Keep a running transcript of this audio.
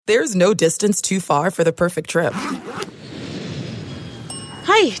There's no distance too far for the perfect trip.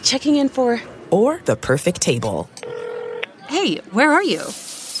 Hi, checking in for... Or the perfect table. Hey, where are you?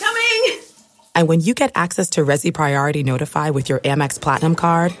 Coming! And when you get access to Resi Priority Notify with your Amex Platinum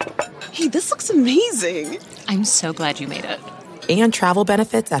card... Hey, this looks amazing. I'm so glad you made it. And travel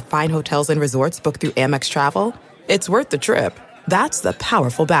benefits at fine hotels and resorts booked through Amex Travel, it's worth the trip. That's the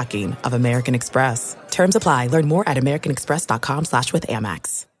powerful backing of American Express. Terms apply. Learn more at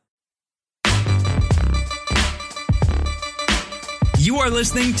americanexpress.com/withAmex. You are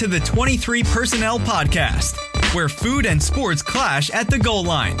listening to the 23 Personnel Podcast, where food and sports clash at the goal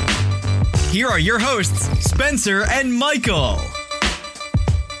line. Here are your hosts, Spencer and Michael.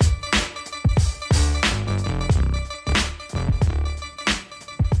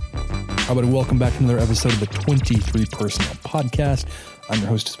 How about welcome back to another episode of the 23 Personnel Podcast. I'm your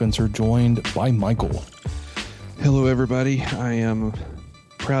host, Spencer, joined by Michael. Hello, everybody. I am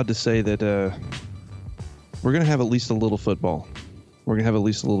proud to say that we're going to have at least a little football. We're going to have at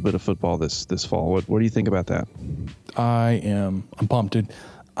least a little bit of football this fall. What do you think about that? I'm pumped.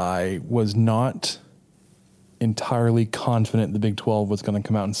 I was not entirely confident the Big 12 was going to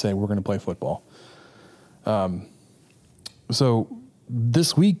come out and say, we're going to play football. So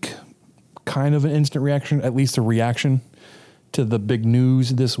this week, kind of an instant reaction, at least a reaction to the big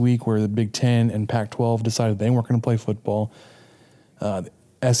news this week where the Big 10 and Pac-12 decided they weren't going to play football.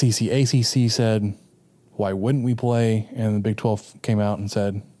 SEC, ACC said, why wouldn't we play? And the Big 12 came out and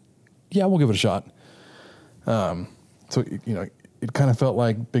said, yeah, we'll give it a shot. So, it kind of felt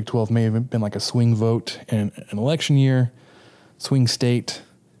like Big 12 may have been like a swing vote in an election year, swing state.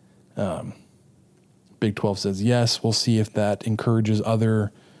 Big 12 says yes. We'll see if that encourages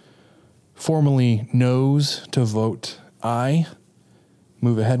other formally no's to vote aye,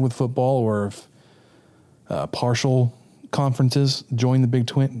 move ahead with football, or if partial conferences join the Big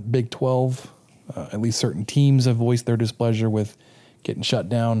 12. At least certain teams have voiced their displeasure with getting shut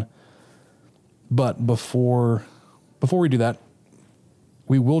down. But before we do that,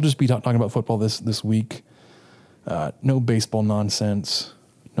 we will just be talking about football this week. No baseball nonsense,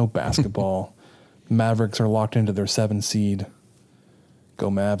 no basketball. Mavericks are locked into their 7 seed. Go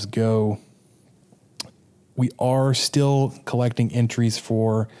Mavs, go. We are still collecting entries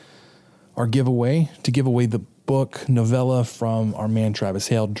for our giveaway, to give away the book novella from our man Travis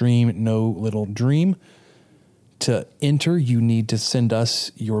Hale, Dream No Little Dream. To enter, you need to send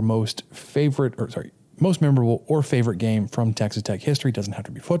us your most memorable or favorite game from Texas Tech history. It doesn't have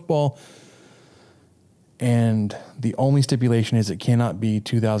to be football. And the only stipulation is it cannot be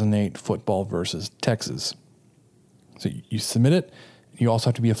 2008 football versus Texas. So you submit it. You also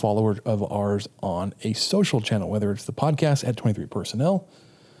have to be a follower of ours on a social channel, whether it's the podcast at 23 Personnel,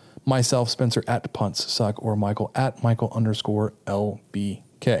 myself, Spencer at Punts Suck, or Michael at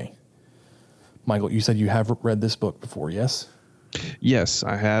Michael_LBK. Michael, you said you have read this book before, yes? Yes,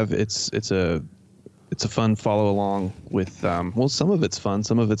 I have. It's a fun follow along with some of it's fun,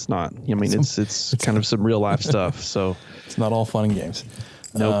 some of it's not. I mean, it's kind of some real life stuff. So it's not all fun and games.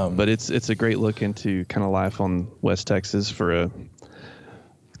 No, but it's a great look into kind of life on West Texas for a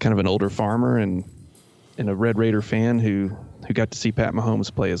kind of an older farmer and a Red Raider fan who got to see Pat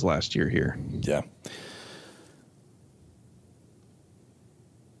Mahomes play his last year here. Yeah.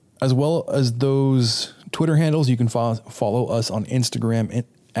 As well as those Twitter handles, you can follow us on Instagram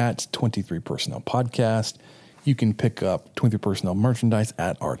at 23 Personnel Podcast. You can pick up 23 Personnel merchandise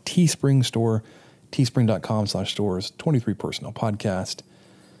at our Teespring store, teespring.com/stores, 23 Personnel Podcast.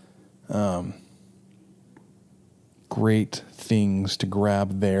 Great things to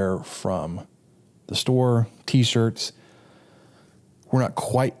grab there from the store. T-shirts. We're not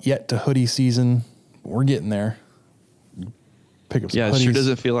quite yet to hoodie season. We're getting there. Pick up some hoodies. It sure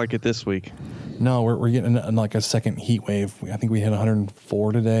doesn't feel like it this week. No, we're getting in like a second heat wave. I think we hit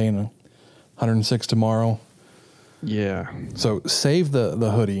 104 today and 106 tomorrow. Yeah. So save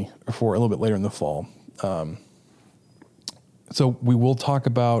the hoodie for a little bit later in the fall. So we will talk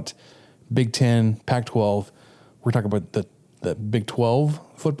about Big 10, Pac-12. We're talking about the Big 12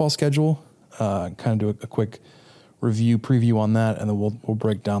 football schedule. Kind of do a quick preview on that, and then we'll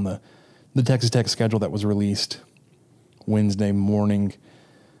break down the Texas Tech schedule that was released Wednesday morning.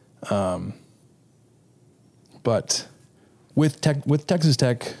 But with Texas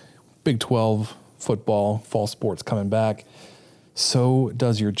Tech, Big 12 football, fall sports coming back, so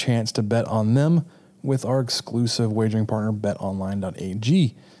does your chance to bet on them with our exclusive wagering partner,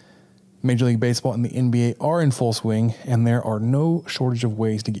 betonline.ag. Major League Baseball and the NBA are in full swing, and there are no shortage of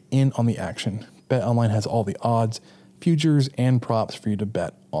ways to get in on the action. BetOnline has all the odds, futures, and props for you to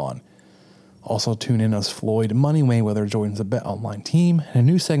bet on. Also tune in as Floyd Money Mayweather joins the Bet Online team in a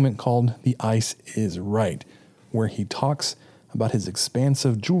new segment called The Ice is Right, where he talks about his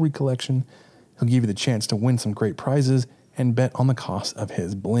expansive jewelry collection. He'll give you the chance to win some great prizes and bet on the cost of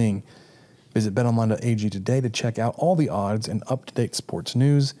his bling. Visit betonline.ag today to check out all the odds and up-to-date sports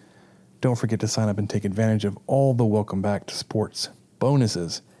news. Don't forget to sign up and take advantage of all the welcome back to sports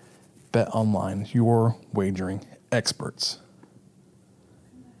bonuses. Bet Online, your wagering experts.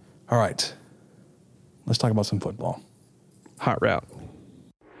 All right, let's talk about some football. Hot route.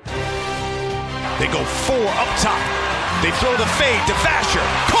 They go 4 up top. They throw the fade to Vasher.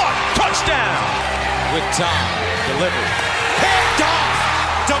 Caught. Touchdown. With time. Delivered. Picked off.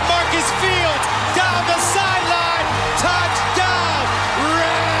 DeMarcus Fields down the sideline. Touchdown.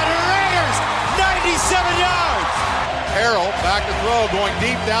 Red Raiders. 97 yards. Harrell back to throw, going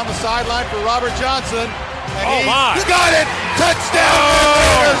deep down the sideline for Robert Johnson. And my. Got it. Touchdown. Red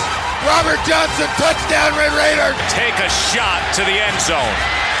Raiders. Robert Johnson. Touchdown. Red Raiders. Take a shot to the end zone.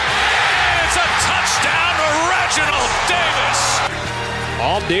 It's a touchdown to Reginald Davis.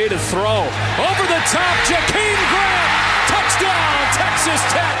 All day to throw. Over the top, Jakeem Grant. Touchdown, Texas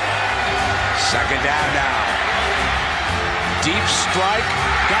Tech. Second down now. Deep strike.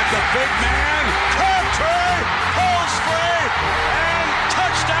 Got the big man. Crabtree. Pulls free. And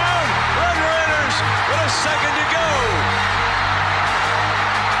touchdown. Red Raiders with a second to go.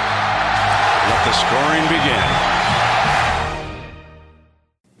 Let the scoring begin.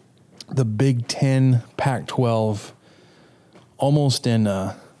 The Big Ten, Pac-12, almost in,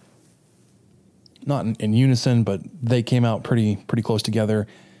 not in unison, but they came out pretty close together,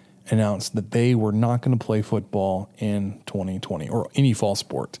 announced that they were not going to play football in 2020 or any fall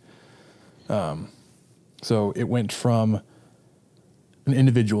sport. So it went from an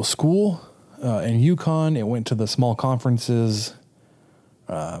individual school in UConn, it went to the small conferences,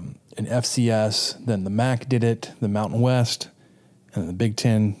 in FCS, then the MAC did it, the Mountain West, and the Big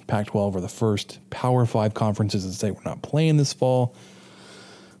Ten, Pac-12 were the first Power 5 conferences that say we're not playing this fall.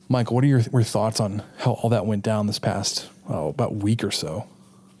 Michael, what are your thoughts on how all that went down this past about week or so?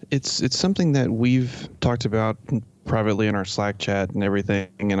 It's something that we've talked about privately in our Slack chat and everything,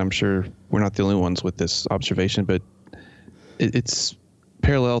 and I'm sure we're not the only ones with this observation, but it's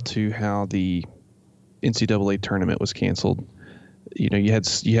parallel to how the NCAA tournament was canceled. You know, you had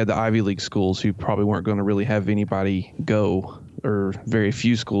the Ivy League schools who probably weren't going to really have anybody go, or very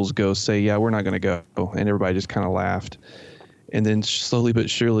few schools go say, yeah, we're not going to go. And everybody just kind of laughed. And then slowly but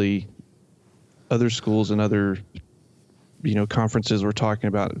surely, other schools and other, conferences were talking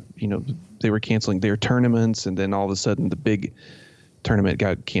about, they were canceling their tournaments. And then all of a sudden the big tournament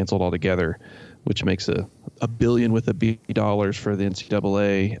got canceled altogether, which makes a billion with a B dollars for the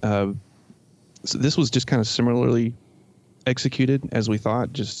NCAA. So this was just kind of similarly executed as we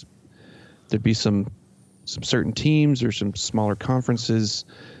thought. Just there'd be some certain teams or some smaller conferences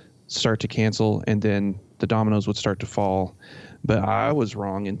start to cancel, and then the dominoes would start to fall. But I was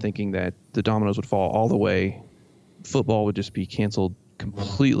wrong in thinking that the dominoes would fall all the way. Football would just be canceled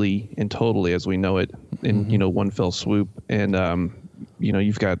completely and totally as we know it in, one fell swoop. And,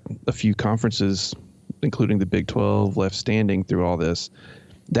 you've got a few conferences, including the Big 12, left standing through all this.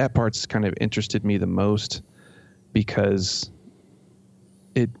 That part's kind of interested me the most because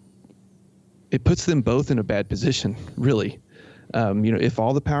it puts them both in a bad position, really. If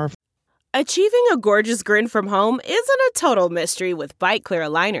all the Power. Achieving a gorgeous grin from home isn't a total mystery with Byte Clear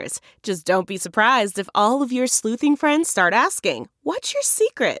aligners. Just don't be surprised if all of your sleuthing friends start asking, "What's your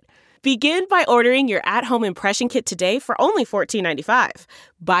secret?" Begin by ordering your at-home impression kit today for only $14.95.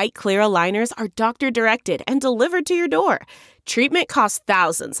 Byte Clear aligners are doctor-directed and delivered to your door. Treatment costs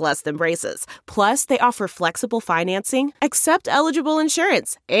thousands less than braces. Plus, they offer flexible financing, accept eligible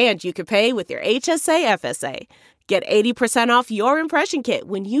insurance, and you can pay with your HSA FSA. Get 80% off your impression kit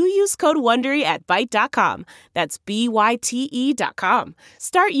when you use code WONDERY at Byte.com. That's BYTE.com.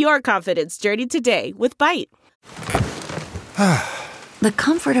 Start your confidence journey today with Byte. The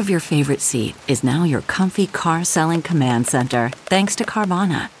comfort of your favorite seat is now your comfy car selling command center, thanks to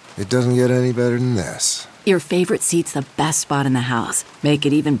Carvana. It doesn't get any better than this. Your favorite seat's the best spot in the house. Make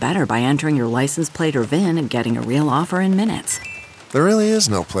it even better by entering your license plate or VIN and getting a real offer in minutes. There really is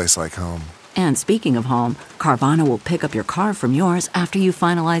no place like home. And speaking of home, Carvana will pick up your car from yours after you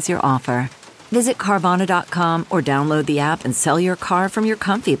finalize your offer. Visit Carvana.com or download the app and sell your car from your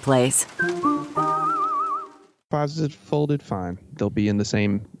comfy place. Deposit folded, fine. They'll be in the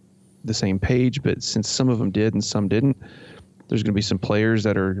same page, but since some of them did and some didn't, there's going to be some players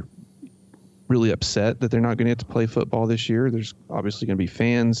that are really upset that they're not going to get to play football this year. There's obviously going to be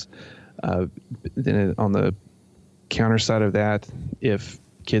fans. Then on the counter side of that, if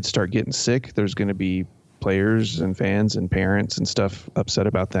kids start getting sick, there's going to be players and fans and parents and stuff upset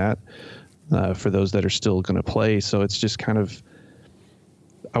about that for those that are still going to play. So it's just kind of,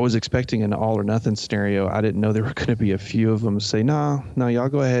 I was expecting an all or nothing scenario. I didn't know there were going to be a few of them say, no, y'all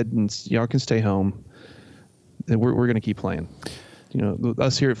go ahead and y'all can stay home. And we're going to keep playing. You know,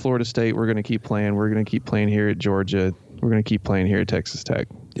 us here at Florida State, we're going to keep playing. We're going to keep playing here at Georgia. We're going to keep playing here at Texas Tech.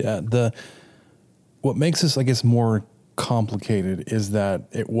 Yeah. What makes this, I guess, more complicated is that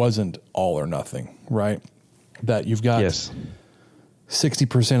it wasn't all or nothing, right? That you've got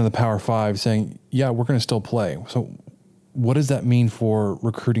 60% of the Power Five saying, yeah, we're going to still play. So what does that mean for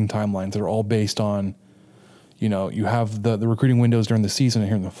recruiting timelines that are all based on, you know, you have the recruiting windows during the season and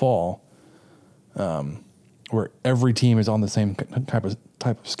here in the fall, where every team is on the same type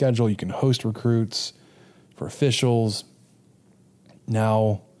of schedule. You can host recruits for officials.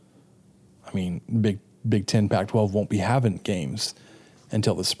 Now, I mean, Big 10, Pac-12 won't be having games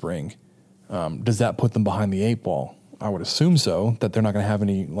until the spring. Does that put them behind the eight ball? I would assume so, that they're not going to have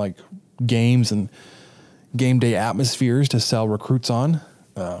any like games and game day atmospheres to sell recruits on.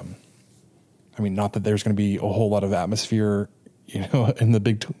 I mean, not that there's going to be a whole lot of atmosphere, you know, in the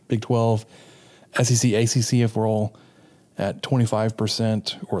Big 12, SEC, ACC, if we're all at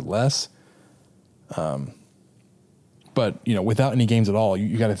 25% or less. But, you know, without any games at all,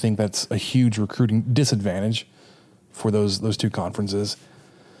 you got to think that's a huge recruiting disadvantage for those two conferences.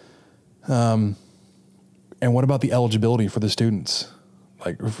 And what about the eligibility for the students,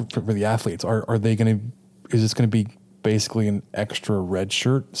 like for the athletes? Are they going to? Is this going to be basically an extra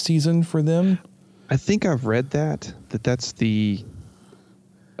redshirt season for them? I think I've read that's the.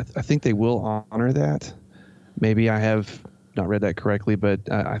 I think they will honor that. Maybe I have not read that correctly, but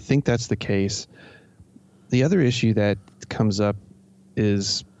I think that's the case. The other issue that comes up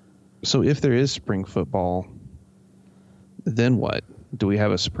is, so if there is spring football, then what? Do we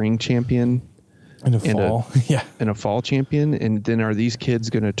have a spring champion? In the fall, yeah. And a fall champion? And then are these kids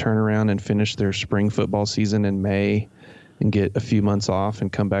going to turn around and finish their spring football season in May and get a few months off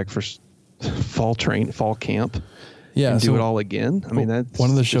and come back for fall camp? Yeah, and do it all again? I mean, that's one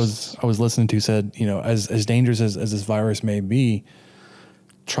of the shows I was listening to said, you know, as dangerous as this virus may be,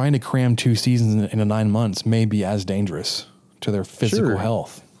 trying to cram 2 seasons in 9 months may be as dangerous to their physical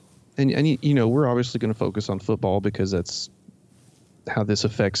health. And you know, we're obviously going to focus on football because that's how this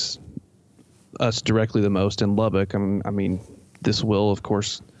affects us directly the most in Lubbock. I mean, this will, of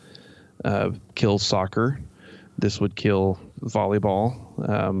course, kill soccer. This would kill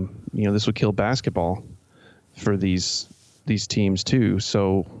volleyball. You know, this would kill basketball for these teams too.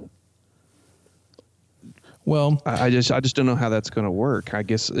 So, well, I just don't know how that's going to work. I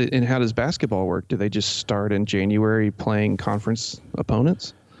guess. And how does basketball work? Do they just start in January playing conference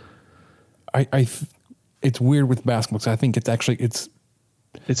opponents? It's weird with basketball because I think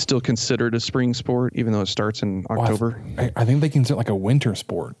it's still considered a spring sport, even though it starts in October. I think they consider it like a winter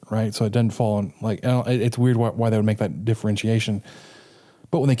sport, right? So it doesn't fall on like, it's weird why they would make that differentiation.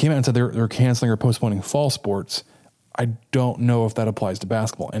 But when they came out and said they're canceling or postponing fall sports, I don't know if that applies to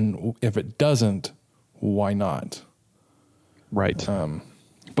basketball. And if it doesn't, why not? Right.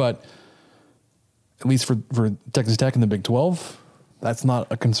 But at least for Texas Tech in the Big 12, that's not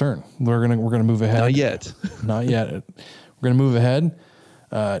a concern. We're gonna move ahead. Not yet. Not yet. We're gonna move ahead.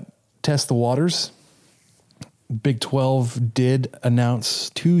 Test the waters. Big 12 did announce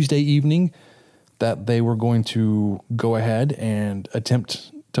Tuesday evening that they were going to go ahead and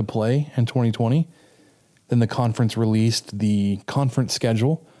attempt to play in 2020. Then the conference released the conference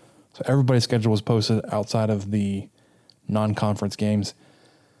schedule. So everybody's schedule was posted outside of the non-conference games.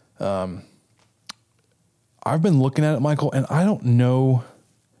 I've been looking at it, Michael, and I don't know,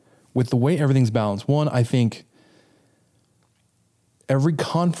 with the way everything's balanced. One, I think the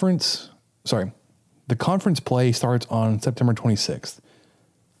conference play starts on September 26th.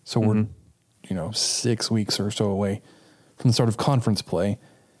 So we're, 6 weeks or so away from the start of conference play.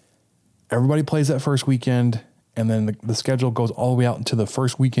 Everybody plays that first weekend, and then the schedule goes all the way out into the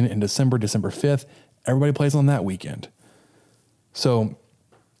first weekend in December 5th. Everybody plays on that weekend. So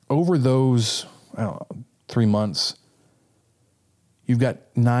over those, 3 months, you've got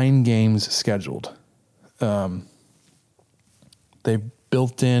 9 games scheduled. They've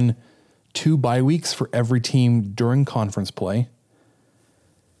built in 2 bye weeks for every team during conference play.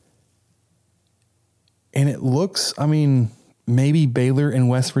 And it looks, maybe Baylor and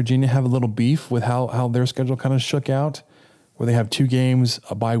West Virginia have a little beef with how their schedule kind of shook out, where they have 2 games,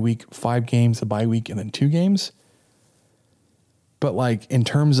 a bye week, 5 games, a bye week, and then 2 games. But in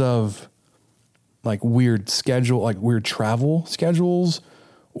terms of weird schedule, weird travel schedules,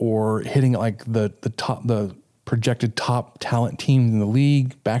 or hitting the projected top talent teams in the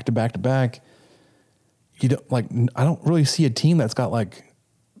league, back to back to back. I don't really see a team that's got like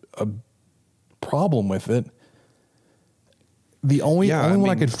a problem with it. The only one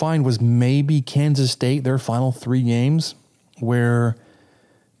I could find was maybe Kansas State, their final 3 games, where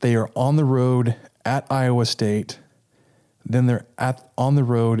they are on the road at Iowa State, then they're on the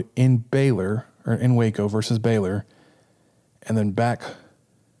road in Baylor, or in Waco versus Baylor, and then back.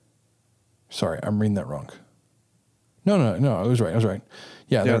 Sorry, I'm reading that wrong. No, I was right.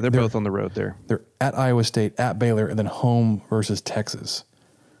 Yeah, they're both on the road there. They're at Iowa State, at Baylor, and then home versus Texas.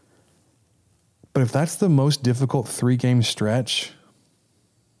 But if that's the most difficult 3-game stretch,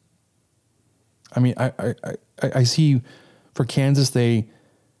 I mean, I see for Kansas they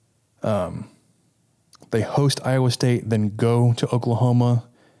host Iowa State, then go to Oklahoma,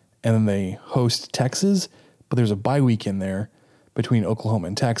 and then they host Texas. But there's a bye week in there between Oklahoma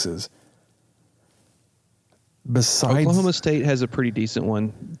and Texas. Besides, Oklahoma State has a pretty decent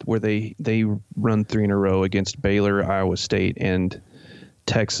one where they run 3 in a row against Baylor, Iowa State, and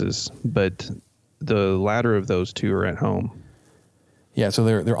Texas, but the latter of those 2 are at home. Yeah, so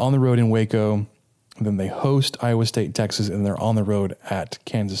they're on the road in Waco, then they host Iowa State, Texas, and they're on the road at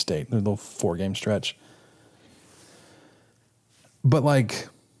Kansas State. They're a little 4-game stretch. But like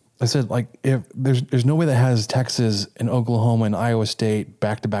I said, like if there's no way that has Texas and Oklahoma and Iowa State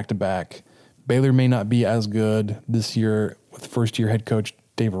back to back to back. Baylor may not be as good this year with first-year head coach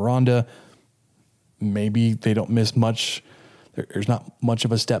Dave Aranda. Maybe they don't miss much. There's not much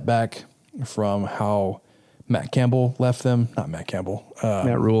of a step back from how Matt Campbell left them. Not Matt Campbell.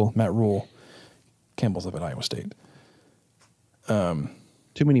 Matt Rule. Matt Rule. Campbell's up at Iowa State.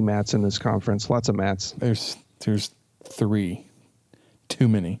 Too many Matts in this conference. Lots of Matts. There's 3. Too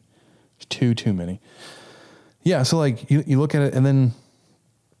many. Too many. Yeah, so like you look at it and then,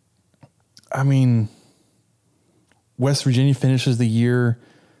 I mean, West Virginia finishes the year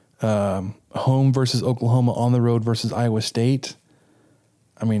home versus Oklahoma, on the road versus Iowa State.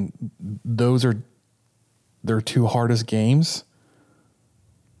 I mean, those are their 2 hardest games.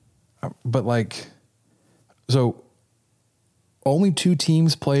 But like, so only 2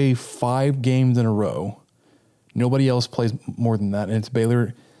 teams play 5 games in a row. Nobody else plays more than that, and it's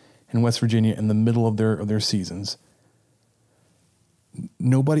Baylor and West Virginia in the middle of their seasons.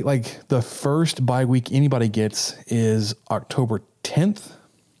 Nobody, like, the first bye week anybody gets is October 10th,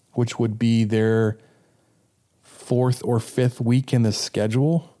 which would be their 4th or 5th week in the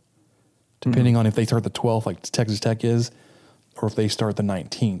schedule, depending on if they start the 12th, like Texas Tech is, or if they start the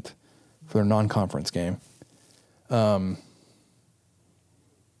 19th for their non-conference game. And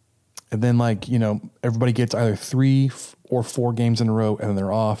then, like, you know, everybody gets either 3 or 4 games in a row, and then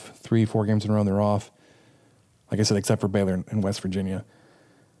they're off. 3, 4 games in a row, and they're off. Like I said, except for Baylor and West Virginia.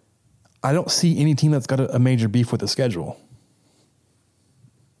 I don't see any team that's got a major beef with the schedule.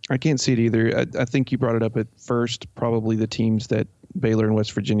 I can't see it either. I think you brought it up at first. Probably the teams that Baylor and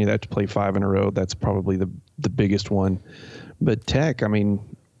West Virginia that have to play 5 in a row. That's probably the biggest one. But Tech, I mean,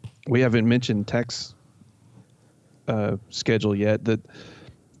 we haven't mentioned Tech's schedule yet.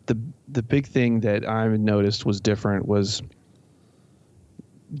 The big thing that I noticed was different was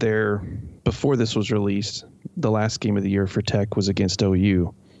before this was released, the last game of the year for Tech was against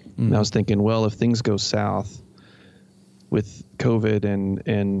OU. Mm-hmm. And I was thinking, well, if things go south with COVID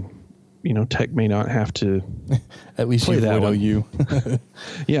and you know, Tech may not have to at least play that OU.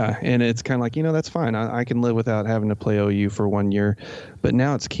 Yeah, and it's kind of like, you know, that's fine. I can live without having to play OU for 1 year. But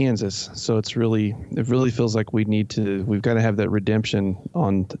now it's Kansas, so it really feels like we've got to have that redemption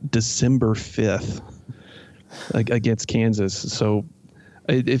on December 5th against Kansas. So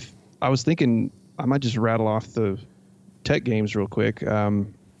if I was thinking, I might just rattle off the Tech games real quick.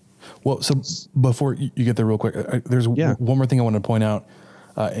 Well, so before you get there real quick, there's one more thing I want to point out.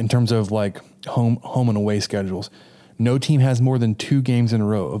 In terms of like home and away schedules, no team has more than 2 games in a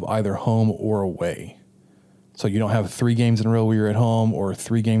row of either home or away. So you don't have 3 games in a row where you're at home or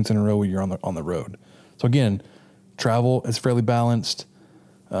 3 games in a row where you're on the road. So again, travel is fairly balanced.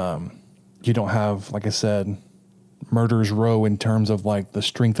 You don't have, like I said, murder's row in terms of like the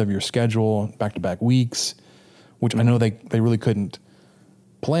strength of your schedule, back-to-back weeks, which I know they really couldn't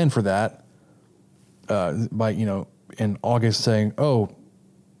plan for that by, you know, in August saying, oh,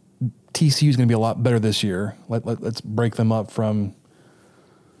 TCU is going to be a lot better this year. Let's break them up from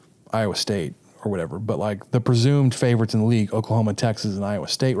Iowa State or whatever. But like the presumed favorites in the league, Oklahoma, Texas, and Iowa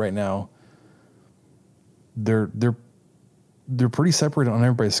State right now, they're pretty separated on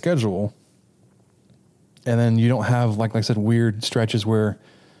everybody's schedule. And then you don't have, like I said, weird stretches where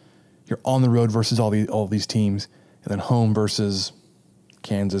you're on the road versus all these teams, and then home versus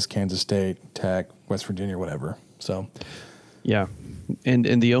Kansas, Kansas State, Tech, West Virginia, whatever. So, yeah, and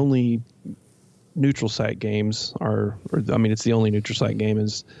the only neutral site games it's the only neutral site game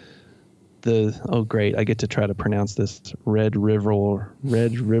is great, I get to try to pronounce this, Red River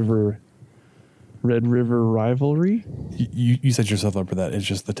rivalry. You set yourself up for that. It's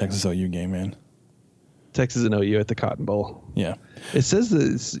just the Texas OU game, man. Texas and OU at the Cotton Bowl. Yeah. It says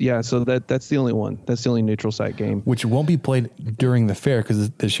this, so that's the only one. That's the only neutral site game. Which won't be played during the fair because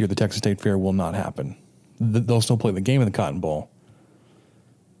this year the Texas State Fair will not happen. They'll still play the game in the Cotton Bowl,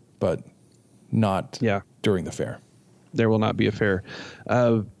 but not during the fair. There will not be a fair.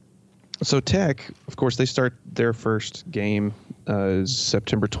 So Tech, of course, they start their first game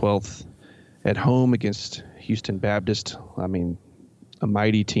September 12th at home against Houston Baptist. I mean, a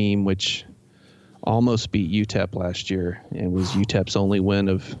mighty team which almost beat UTEP last year and was UTEP's only win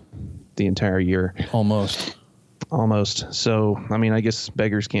of the entire year. Almost. So, I mean, I guess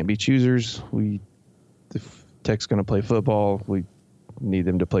beggars can't be choosers. If Tech's going to play football, we need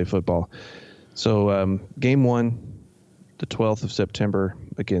them to play football. So, game 1, the 12th of September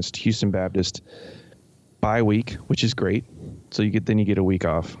against Houston Baptist, bye week, which is great. So you get a week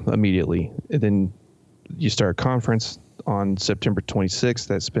off immediately. And then you start conference on September 26th,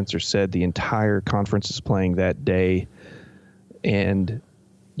 that Spencer said the entire conference is playing that day, and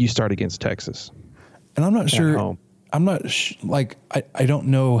you start against Texas. And I'm not sure. I don't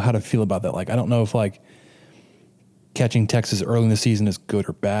know how to feel about that. Like, I don't know if catching Texas early in the season is good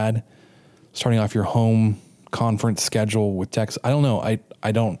or bad. Starting off your home conference schedule with Texas, I don't know. I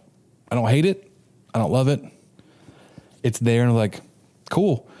don't hate it. I don't love it. It's there and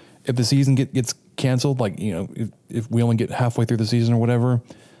cool. If the season gets canceled, if we only get halfway through the season or whatever,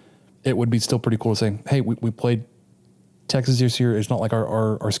 it would be still pretty cool to say, hey, we played Texas this year. It's not like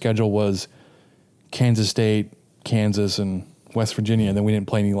our schedule was Kansas State, Kansas, and West Virginia, and then we didn't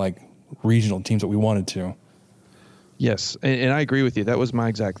play any regional teams that we wanted to. Yes, and I agree with you. That was my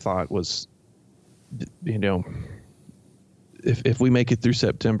exact thought was, if we make it through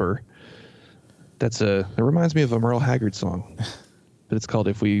September, it reminds me of a Merle Haggard song. But it's called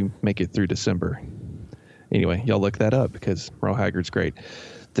If We Make It Through December. Anyway, y'all look that up because Merle Haggard's great.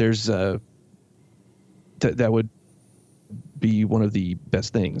 There's that would be one of the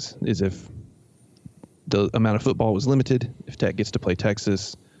best things is if the amount of football was limited, if Tech gets to play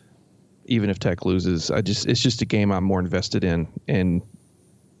Texas, even if Tech loses, it's just a game I'm more invested in, and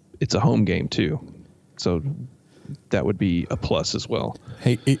it's a home game too. So that would be a plus as well.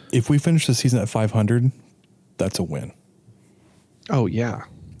 Hey, if we finish the season at 500, that's a win. Oh, yeah.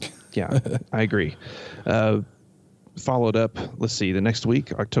 Yeah, I agree. Followed up, let's see, the next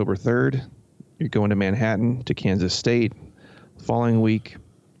week, October 3rd, you're going to Manhattan to Kansas State. The following week,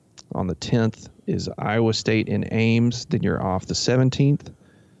 on the 10th, is Iowa State in Ames. Then you're off the 17th.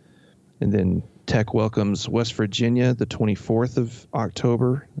 And then Tech welcomes West Virginia the 24th of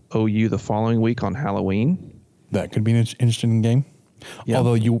October. OU the following week on Halloween. That could be an interesting game. Yeah.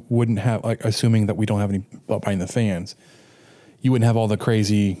 Although you wouldn't have, assuming that we don't have any behind the fans, you wouldn't have all the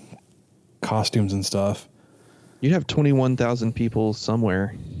crazy costumes and stuff. You'd have 21,000 people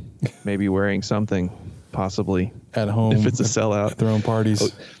somewhere, maybe wearing something, possibly. At home. If it's a sellout. At their own parties. Oh,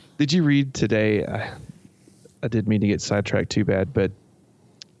 did you read today? I didn't mean to get sidetracked too bad, but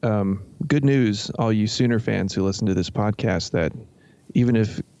good news, all you Sooner fans who listen to this podcast, that even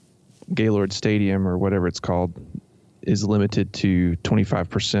if Gaylord Stadium or whatever it's called is limited to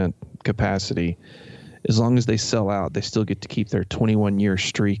 25% capacity, as long as they sell out, they still get to keep their 21-year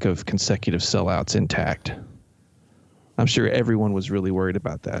streak of consecutive sellouts intact. I'm sure everyone was really worried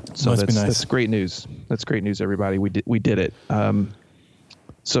about that. So that's great news. That's great news, everybody. We did it.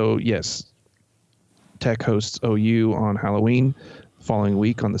 So yes, Tech hosts OU on Halloween. Following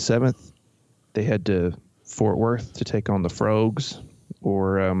week on the 7th, they head to Fort Worth to take on the Frogs.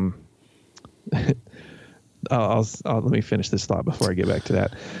 Or let me finish this thought before I get back to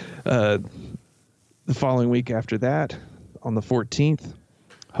that. The following week after that, on the 14th,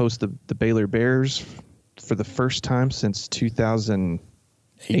 host the Baylor Bears for the first time since 2008.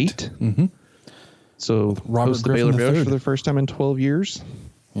 Mm-hmm. So host the Baylor Bears for the first time in 12 years.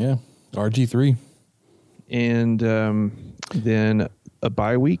 Yeah, RG3. And then a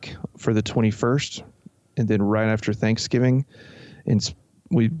bye week for the 21st, and then right after Thanksgiving. And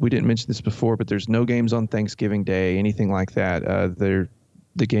we didn't mention this before, but there's no games on Thanksgiving Day, anything like that.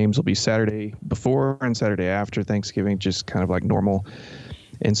 The games will be Saturday before and Saturday after Thanksgiving, just kind of like normal.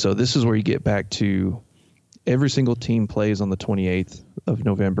 And so this is where you get back to every single team plays on the 28th of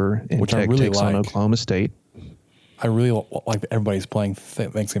November, and Tech takes on Oklahoma State. I really like that everybody's playing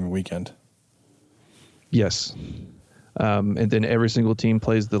Thanksgiving weekend. Yes. And then every single team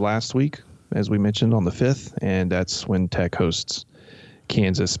plays the last week, as we mentioned, on the 5th, and that's when Tech hosts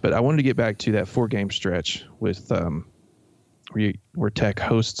Kansas. But I wanted to get back to that 4-game stretch with where Tech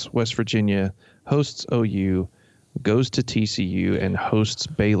hosts West Virginia, hosts OU, goes to TCU, and hosts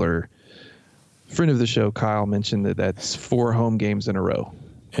Baylor. Friend of the show, Kyle, mentioned that that's 4 home games in a row.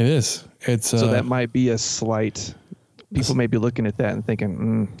 It is. So that might be a slight. People may be looking at that and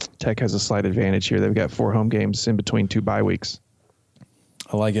thinking, Tech has a slight advantage here. They've got 4 home games in between 2 bye weeks.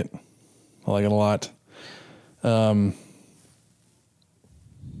 I like it. I like it a lot. I've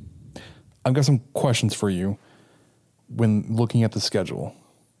got some questions for you when looking at the schedule.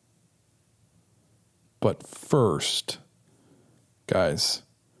 But first, guys,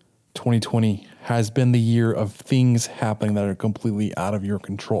 2020 has been the year of things happening that are completely out of your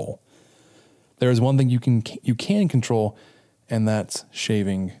control. There is one thing you can control, and that's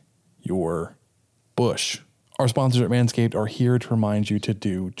shaving your bush. Our sponsors at Manscaped are here to remind you to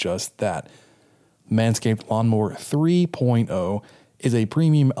do just that. Manscaped Lawnmower 3.0 is a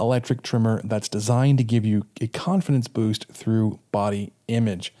premium electric trimmer that's designed to give you a confidence boost through body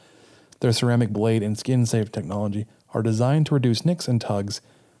image. Their ceramic blade and skin-safe technology are designed to reduce nicks and tugs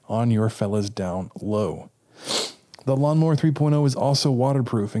on your fellas down low. The Lawnmower 3.0 is also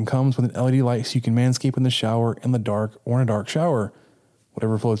waterproof and comes with an LED light so you can manscape in the shower, in the dark, or in a dark shower,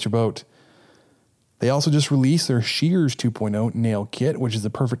 whatever floats your boat. They also just released their Shears 2.0 nail kit, which is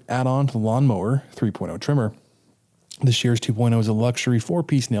the perfect add-on to the Lawnmower 3.0 trimmer. The Shears 2.0 is a luxury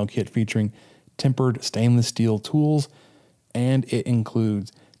 4-piece nail kit featuring tempered stainless steel tools, and it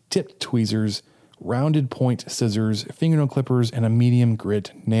includes tipped tweezers, rounded point scissors, fingernail clippers, and a medium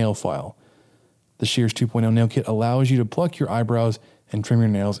grit nail file. The Shears 2.0 nail kit allows you to pluck your eyebrows and trim your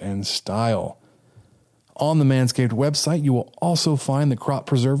nails in style. On the Manscaped website, you will also find the Crop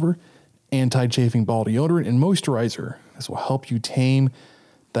Preserver, anti-chafing ball deodorant, and moisturizer. This will help you tame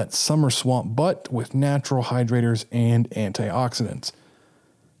that summer swamp butt with natural hydrators and antioxidants.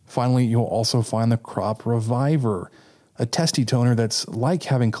 Finally, you'll also find the Crop Reviver, a testy toner that's like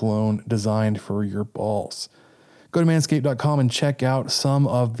having cologne designed for your balls. Go to manscaped.com and check out some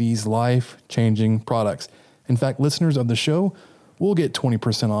of these life-changing products. In fact, listeners of the show will get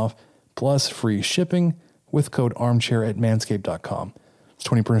 20% off plus free shipping with code armchair at manscaped.com. It's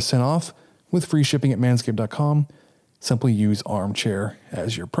 20% off with free shipping at manscaped.com. Simply use armchair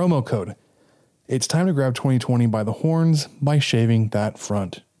as your promo code. It's time to grab 2020 by the horns by shaving that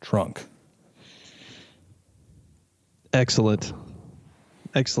front trunk. Excellent.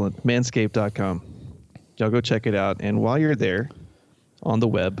 Manscaped.com. Y'all go check it out. And while you're there on the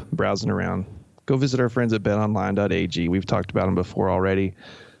web, browsing around, go visit our friends at betonline.ag. We've talked about them before already.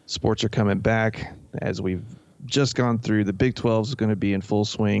 Sports are coming back. As we've just gone through, the Big 12 is going to be in full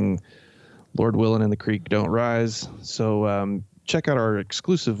swing. Lord willing and the creek don't rise. So check out our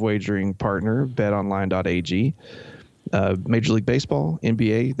exclusive wagering partner, betonline.ag. Major League Baseball,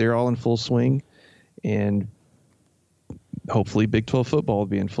 NBA, they're all in full swing. And hopefully Big 12 football will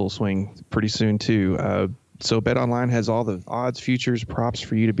be in full swing pretty soon too. So BetOnline has all the odds, futures, props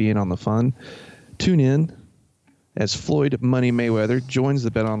for you to be in on the fun. Tune in as Floyd Money Mayweather joins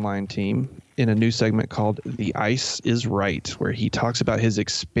the BetOnline team in a new segment called The Ice is Right, where he talks about his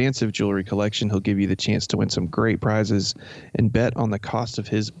expansive jewelry collection. He'll give you the chance to win some great prizes and bet on the cost of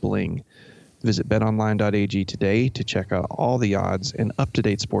his bling. Visit betonline.ag today to check out all the odds and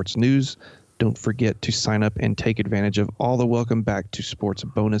up-to-date sports news. Don't forget to sign up and take advantage of all the welcome back to sports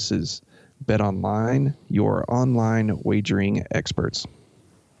bonuses. BetOnline, your online wagering experts.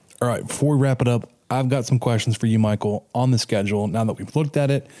 All right, before we wrap it up, I've got some questions for you, Michael, on the schedule. Now that we've looked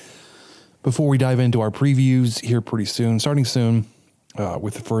at it, before we dive into our previews here pretty soon, starting soon,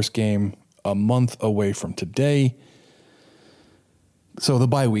 with the first game a month away from today. So the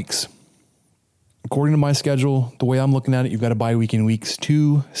bye weeks. According to my schedule, the way I'm looking at it, you've got a bye week in weeks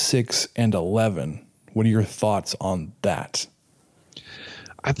 2, 6, and 11. What are your thoughts on that?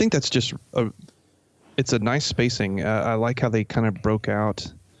 I think that's just it's a nice spacing. I like how they kind of broke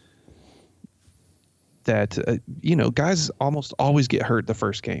out that, guys almost always get hurt the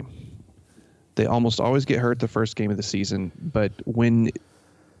first game. They almost always get hurt the first game of the season. But when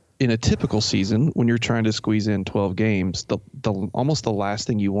in a typical season, when you're trying to squeeze in 12 games, the almost the last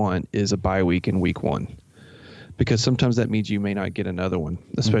thing you want is a bye week in week 1, because sometimes that means you may not get another one,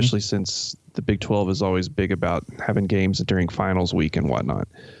 especially since the Big 12 is always big about having games during finals week and whatnot.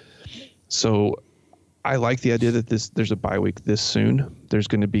 So I like the idea that there's a bye week this soon. There's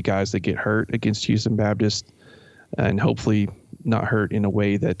going to be guys that get hurt against Houston Baptist, and hopefully not hurt in a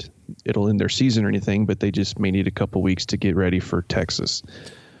way that it'll end their season or anything, but they just may need a couple weeks to get ready for Texas.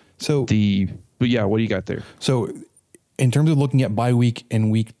 So what do you got there? So in terms of looking at bye week and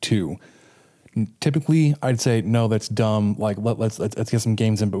week 2, typically I'd say, no, that's dumb. Like let's get some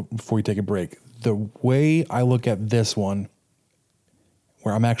games in before you take a break. The way I look at this one,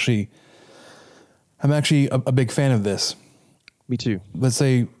 where I'm actually a big fan of this. Me too. Let's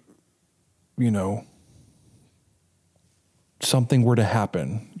say, something were to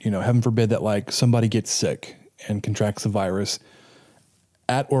happen, heaven forbid that like somebody gets sick and contracts the virus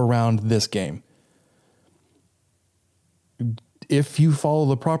at or around this game. If you follow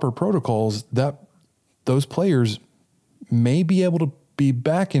the proper protocols, that those players may be able to be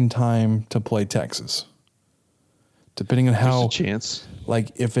back in time to play Texas. Depending on how, there's a chance.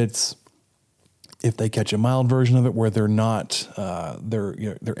 Like if they catch a mild version of it where they're not, they're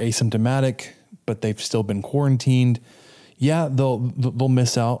asymptomatic, but they've still been quarantined. Yeah, they'll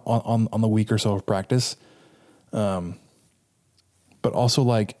miss out on the week or so of practice. But also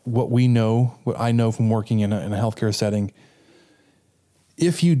like what I know from working in a healthcare setting,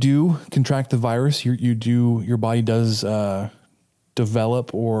 if you do contract the virus, your body does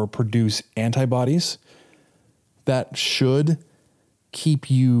develop or produce antibodies that should keep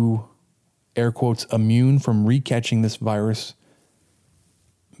you, air quotes, immune from recatching this virus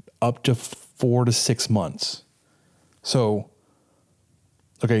up to 4 to 6 months. So,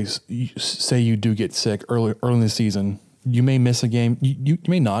 okay, say you do get sick early in the season, you may miss a game. You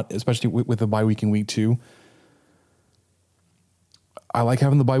may not, especially with a bye week in week 2. I like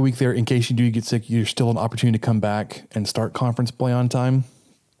having the bye week there in case you do get sick. You're still an opportunity to come back and start conference play on time.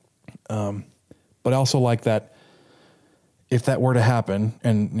 But I also like that if that were to happen,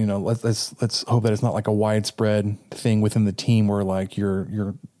 and let's hope that it's not like a widespread thing within the team where like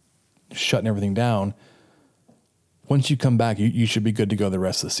you're shutting everything down. Once you come back, you should be good to go the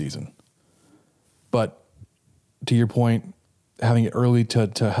rest of the season. But to your point, having it early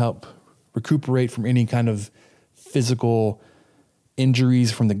to help recuperate from any kind of physical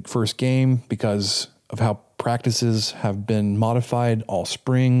injuries from the first game because of how practices have been modified all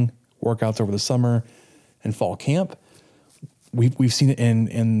spring, workouts over the summer, and fall camp. We've seen it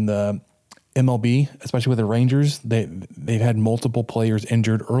in the MLB, especially with the Rangers. They've had multiple players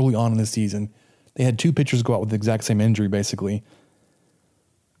injured early on in the season. They had 2 pitchers go out with the exact same injury, basically.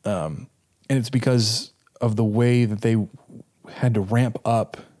 And it's because of the way that they had to ramp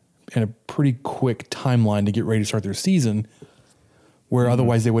up in a pretty quick timeline to get ready to start their season, where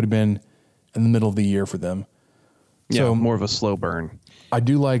otherwise they would have been in the middle of the year for them. Yeah, so more of a slow burn. I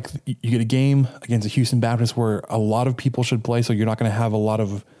do like you get a game against the Houston Baptist where a lot of people should play, so you're not going to have a lot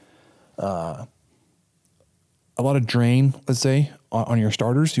of drain, let's say, on your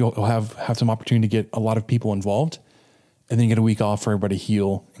starters. You'll have some opportunity to get a lot of people involved, and then you get a week off for everybody to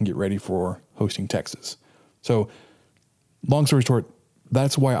heal and get ready for hosting Texas. So, long story short,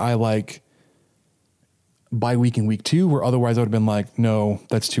 that's why I like bye week in week 2, where otherwise I would have been like, no,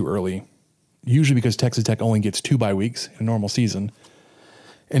 that's too early. Usually because Texas Tech only gets 2 bye weeks in a normal season.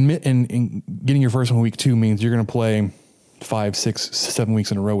 And getting your first one week 2 means you're going to play 5, 6, 7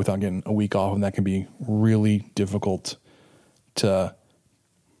 weeks in a row without getting a week off, and that can be really difficult to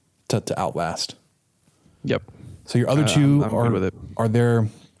outlast. Yep. So your other 2 are there.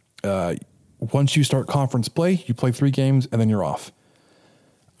 Once you start conference play, you play 3 games and then you're off.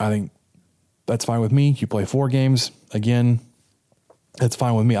 I think that's fine with me. You play 4 games again. That's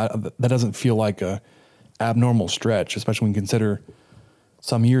fine with me. That doesn't feel like a abnormal stretch, especially when you consider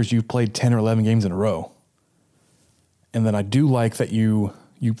some years you've played 10 or 11 games in a row. And then I do like that you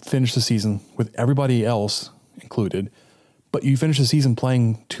finish the season with everybody else included, but you finish the season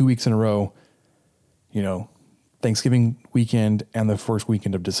playing 2 weeks in a row, Thanksgiving weekend and the first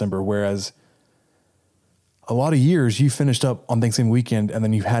weekend of December. Whereas a lot of years you finished up on Thanksgiving weekend and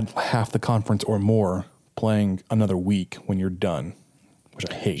then you had half the conference or more playing another week when you're done, which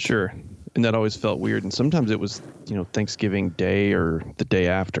I hate. Sure. And that always felt weird. And sometimes it was, Thanksgiving Day or the day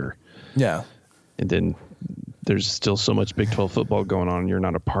after. Yeah. And then there's still so much Big 12 football going on. You're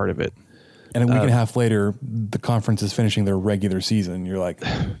not a part of it. And a week and a half later, the conference is finishing their regular season. You're like,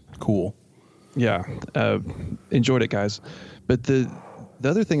 cool. Yeah. Enjoyed it, guys. But the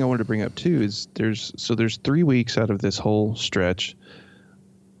other thing I wanted to bring up too is there's 3 weeks out of this whole stretch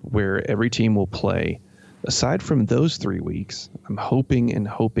where every team will play. Aside from those 3 weeks, I'm hoping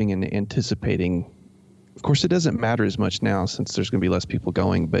and anticipating. Of course, it doesn't matter as much now since there's going to be less people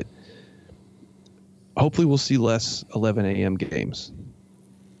going, but hopefully we'll see less 11 a.m. games.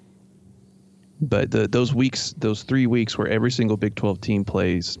 But those 3 weeks where every single Big 12 team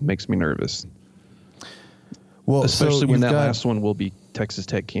plays makes me nervous. Well, especially when that last one will be Texas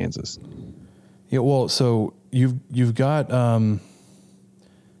Tech, Kansas. Yeah, well, so you've got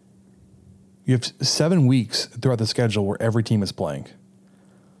you have 7 weeks throughout the schedule where every team is playing.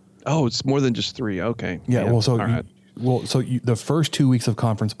 Oh, it's more than just 3. Okay. Yeah. Well, so All right. the first 2 weeks of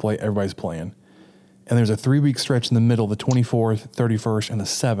conference play, everybody's playing, and there's a 3-week stretch in the middle, the 24th, 31st, and the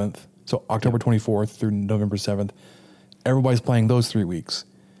 7th. So October 24th through November 7th, everybody's playing those 3 weeks,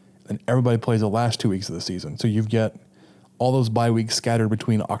 and everybody plays the last 2 weeks of the season. So you've got all those bye weeks scattered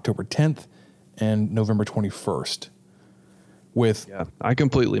between October 10th and November 21st. Yeah, I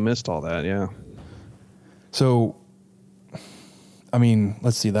completely missed all that. Yeah. So, I mean,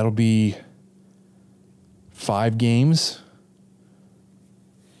 let's see, that'll be 5 games.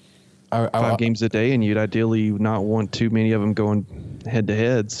 5 games a day, and you'd ideally not want too many of them going head to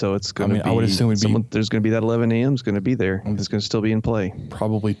head. So it's going to be. I would assume there's going to be that 11 a.m. is going to be there. It's going to still be in play.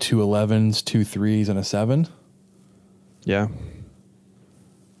 Probably 2 11s, 2 3s, and a 7. Yeah.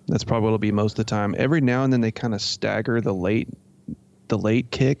 That's probably what it'll be most of the time. Every now and then they kind of stagger the late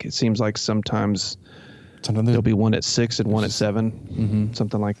kick. It seems like sometimes there'll be one at 6 and one at 7,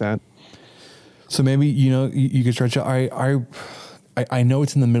 something like that. So maybe, you could stretch out. I know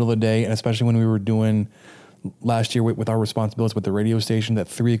it's in the middle of the day, and especially when we were doing last year with our responsibilities with the radio station, that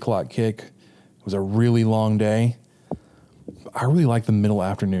 3 o'clock kick was a really long day. I really like the middle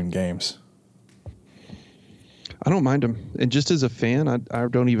afternoon games. I don't mind them. And just as a fan, I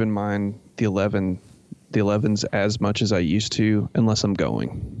don't even mind the 11s as much as I used to, unless I'm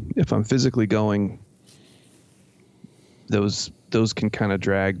going. If I'm physically going, those can kind of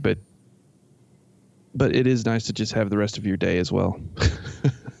drag, but it is nice to just have the rest of your day as well.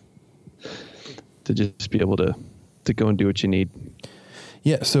 To just be able to go and do what you need.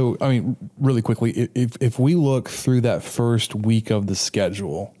 Yeah, so, I mean, really quickly, if we look through that first week of the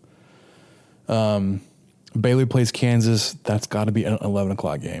schedule, Baylor plays Kansas. That's got to be an 11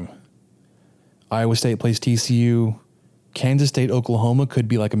 o'clock game. Iowa State plays TCU. Kansas State, Oklahoma could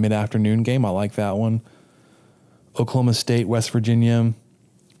be like a mid-afternoon game. I like that one. Oklahoma State, West Virginia,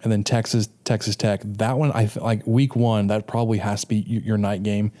 and then Texas Tech. That one, I like week 1, that probably has to be your night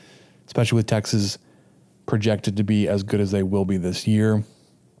game, especially with Texas projected to be as good as they will be this year.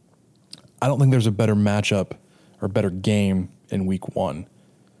 I don't think there's a better matchup or better game in week 1.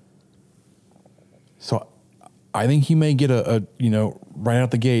 So I think he may get a right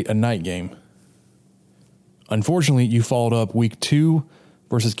out the gate, a night game. Unfortunately, you followed up week 2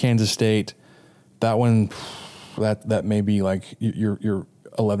 versus Kansas State. That one, that may be like your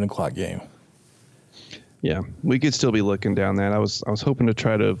 11 o'clock game. Yeah, we could still be looking down that. I was hoping to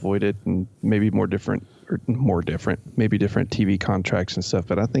try to avoid it and maybe maybe different TV contracts and stuff.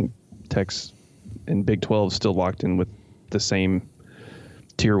 But I think Tech's and Big 12 still locked in with the same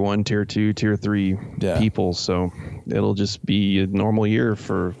tier 1, tier 2, tier 3 people. So it'll just be a normal year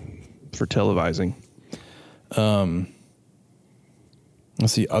for televising.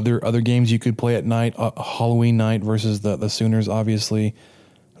 Let's see, other games you could play at night. Halloween night versus the Sooners, obviously.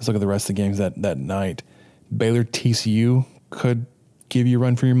 Let's look at the rest of the games that night. Baylor TCU could give you a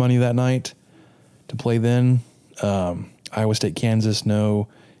run for your money that night to play then. Iowa State Kansas, no.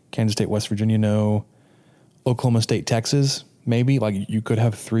 Kansas State West Virginia, no. Oklahoma State Texas, maybe. Like you could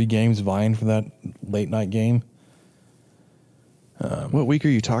have 3 games vying for that late night game. What week are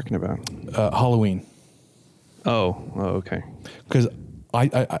you talking about? Halloween. Oh, okay. Because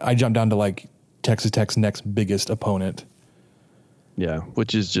I jumped down to like Texas Tech's next biggest opponent. Yeah,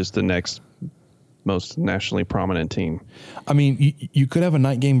 which is just the next most nationally prominent team. I mean, you could have a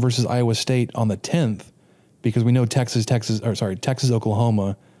night game versus Iowa State on the 10th because we know Texas,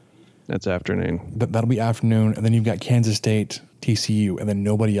 Oklahoma. That's afternoon. That'll be afternoon, and then you've got Kansas State, TCU, and then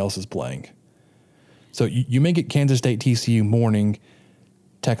nobody else is playing. So you may get Kansas State, TCU morning,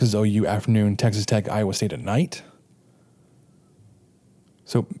 Texas OU afternoon, Texas Tech, Iowa State at night.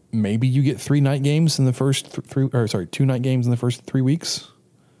 So maybe you get 3 night games in the first 2 night games in the first 3 weeks.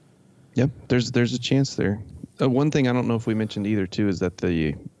 Yep, there's a chance there. One thing I don't know if we mentioned either too is that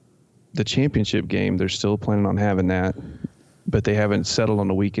the championship game, they're still planning on having that, but they haven't settled on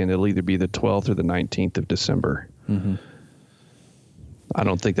the weekend. It'll either be the 12th or the 19th of December. Mm-hmm. I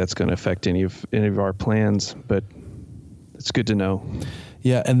don't think that's going to affect any of our plans, but it's good to know.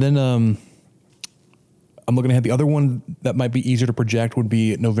 Yeah, and then I'm looking ahead. The other one that might be easier to project would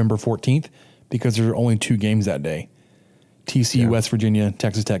be November 14th because there are only 2 games that day. TCU, West Virginia,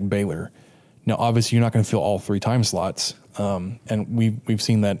 Texas Tech, Baylor. Now, obviously, you're not going to fill all 3 time slots, and we've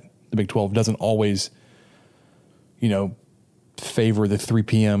seen that the Big 12 doesn't always, favor the 3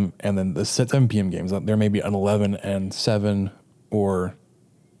 p.m. and then the 7 p.m. games. There may be an 11 and 7 or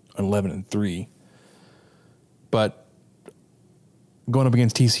an 11 and 3. But going up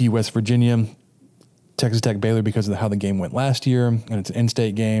against TCU, West Virginia, Texas Tech Baylor because of how the game went last year, and it's an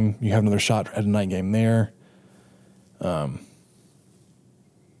in-state game. You have another shot at a night game there.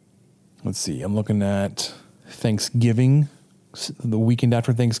 Let's see. I'm looking at Thanksgiving, the weekend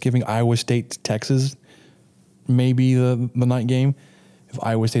after Thanksgiving. Iowa State, Texas, maybe the night game. If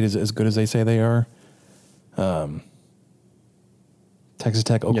Iowa State is as good as they say they are. Texas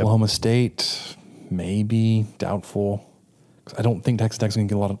Tech, Oklahoma State, maybe doubtful. Because I don't think Texas Tech's going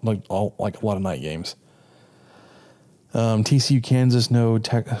to get a lot of night games. TCU, Kansas, no.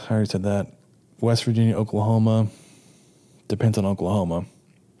 I already said that. West Virginia, Oklahoma. Depends on Oklahoma.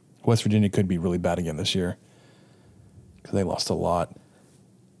 West Virginia could be really bad again this year because they lost a lot.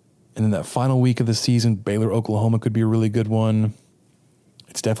 And then that final week of the season, Baylor, Oklahoma could be a really good one.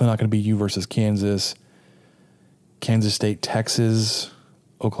 It's definitely not going to be you versus Kansas. Kansas State, Texas,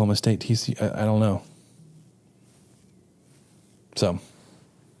 Oklahoma State, TCU. I don't know. So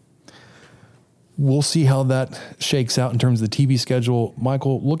we'll see how that shakes out in terms of the TV schedule.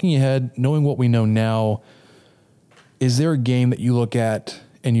 Michael, looking ahead, knowing what we know now, is there a game that you look at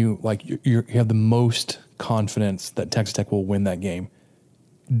and you have the most confidence that Texas Tech will win that game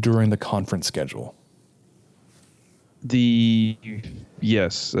during the conference schedule? The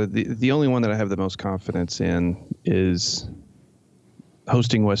only one that I have the most confidence in is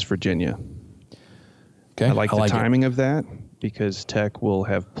hosting West Virginia. Okay, I like the timing of that because Tech will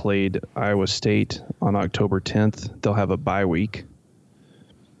have played Iowa State on October 10th. They'll have a bye week,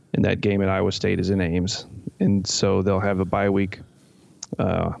 and that game at Iowa State is in Ames, and so they'll have a bye week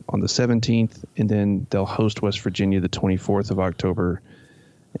on the 17th, and then they'll host West Virginia the 24th of October.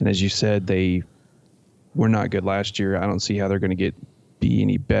 And as you said, they were not good last year. I don't see how they're going to be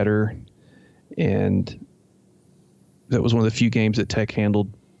any better. And that was one of the few games that Tech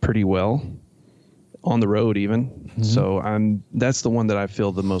handled pretty well on the road even. Mm-hmm. So that's the one that I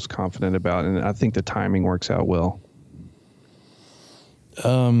feel the most confident about. And I think the timing works out well.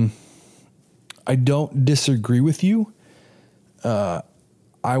 I don't disagree with you.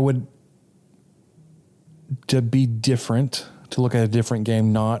 I would, to be different, to look at a different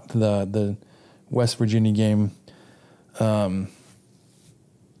game, not the West Virginia game. I'd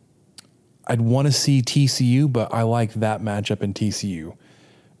want to see TCU, but I like that matchup in TCU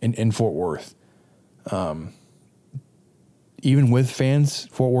in Fort Worth. Even with fans,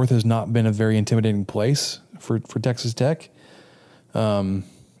 Fort Worth has not been a very intimidating place for Texas Tech.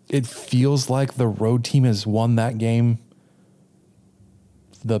 It feels like the road team has won that game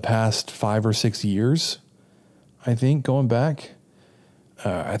the past 5 or 6 years, I think, going back.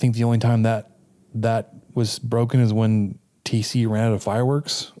 I think the only time that was broken is when TC ran out of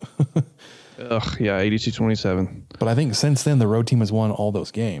fireworks. 82-27. But I think since then, the road team has won all those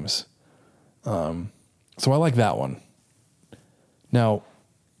games. So I like that one. Now,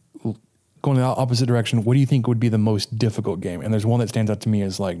 going the opposite direction, what do you think would be the most difficult game? And there's one that stands out to me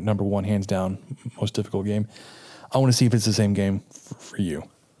as like number one, hands down, most difficult game. I want to see if it's the same game for you.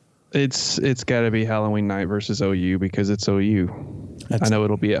 It's got to be Halloween night versus OU because it's OU. I know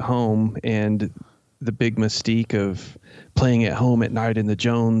it'll be at home, and the big mystique of playing at home at night in the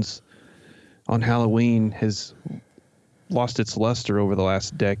Jones on Halloween has lost its luster over the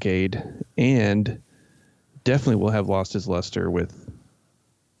last decade, and definitely will have lost its luster with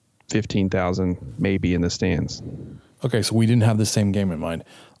 15,000 maybe in the stands. Okay, so we didn't have the same game in mind.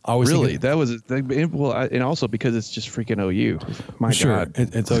 I was really and also because it's just freaking OU. My God,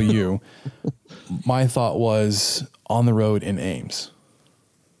 it's OU. My thought was on the road in Ames.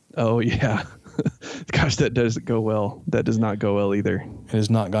 Oh yeah, gosh, that doesn't go well. That does not go well either. It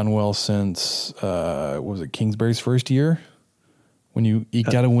has not gone well since was it Kingsbury's first year when you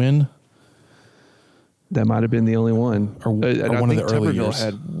eked out a win? That might have been the only one, or one of the early years.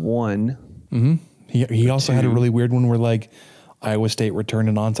 Had one. Mm-hmm. He also had a really weird one where like Iowa State returned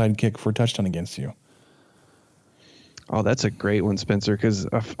an onside kick for a touchdown against you. Oh, that's a great one, Spencer, because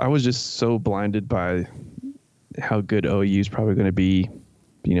I was just so blinded by how good OU is probably going to be,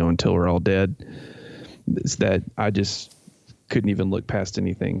 until we're all dead. It's that I just couldn't even look past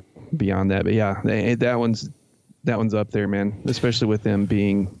anything beyond that. But yeah, that one's up there, man, especially with them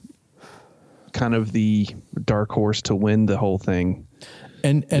being kind of the dark horse to win the whole thing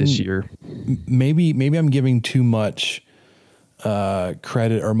this year. Maybe I'm giving too much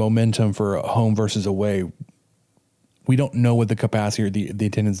credit or momentum for home versus away. We don't know what the capacity or the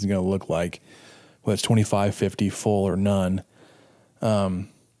attendance is going to look like, whether it's 25, 50, full or none.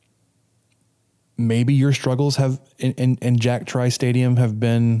 Maybe your struggles have in Jack Tri Stadium have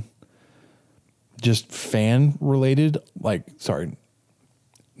been just fan related.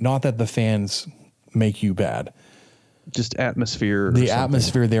 Not that the fans make you bad. Just atmosphere. The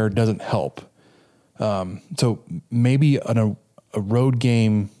atmosphere there doesn't help. So maybe a road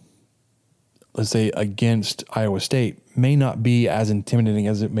game, let's say against Iowa State, may not be as intimidating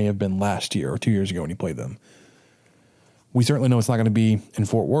as it may have been last year or 2 years ago when you played them. We certainly know it's not going to be in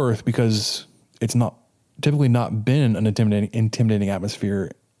Fort Worth because it's not typically not been an intimidating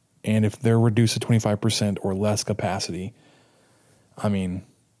atmosphere. And if they're reduced to 25% or less capacity, I mean,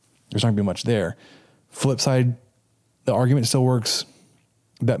 there's not going to be much there. Flip side, the argument still works.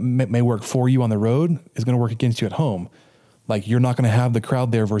 That may work for you on the road is going to work against you at home. Like, you're not going to have the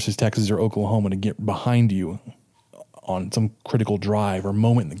crowd there versus Texas or Oklahoma to get behind you on some critical drive or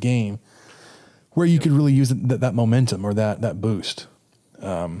moment in the game where you could really use that momentum or that boost.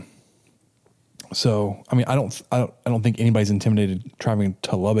 So, I mean, I don't think anybody's intimidated traveling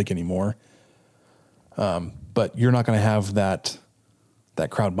to Lubbock anymore. But you're not going to have that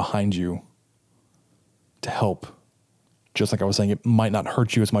crowd behind you to help. Just like I was saying, it might not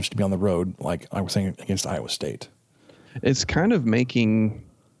hurt you as much to be on the road, like I was saying against Iowa State. It's kind of making,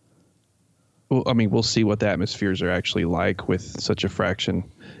 well, I mean, we'll see what the atmospheres are actually like with such a fraction.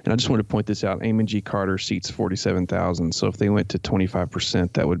 And I just want to point this out. Amon G. Carter seats 47,000. So if they went to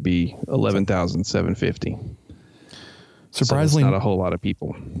 25%, that would be 11,750. Surprisingly, so not a whole lot of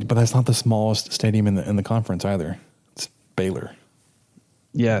people. But that's not the smallest stadium in the conference either. It's Baylor.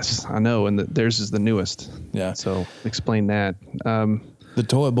 Yes, I know. And theirs is the newest. Yeah. So explain that. The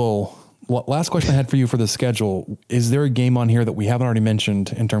Toilet Bowl. Last question I had for you for the schedule. Is there a game on here that we haven't already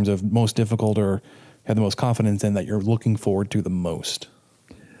mentioned in terms of most difficult or have the most confidence in that you're looking forward to the most?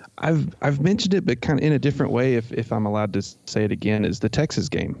 I've mentioned it, but kind of in a different way, if I'm allowed to say it again, is the Texas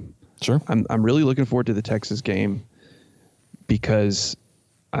game. Sure. I'm really looking forward to the Texas game because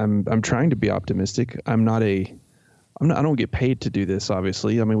I'm trying to be optimistic. I don't get paid to do this,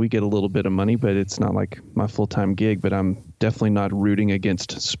 obviously. I mean, we get a little bit of money, but it's not like my full-time gig, but I'm definitely not rooting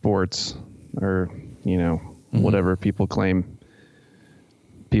against sports or, whatever people claim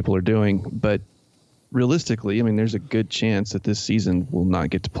people are doing. But realistically, I mean, there's a good chance that this season will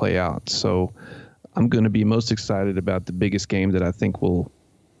not get to play out. So I'm going to be most excited about the biggest game that I think will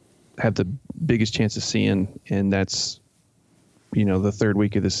have the biggest chance of seeing, and that's, the third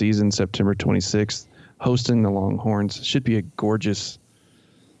week of the season, September 26th. Hosting the Longhorns. Should be a gorgeous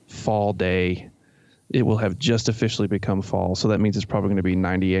fall day. It will have just officially become fall, so that means it's probably going to be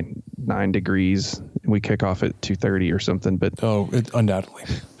 99 degrees, and we kick off at 2:30 or something. But it's undoubtedly.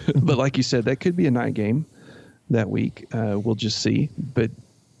 But like you said, that could be a night game that week. We'll just see. But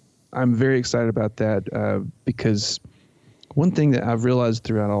I'm very excited about that because one thing that I've realized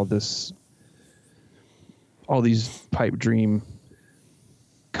throughout all these pipe dream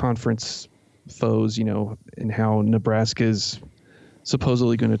conference foes, and how Nebraska's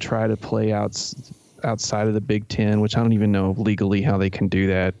supposedly going to try to play outside of the Big Ten, which I don't even know legally how they can do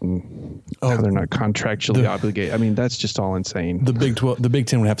that, and how they're not contractually obligated. I mean, that's just all insane. The Big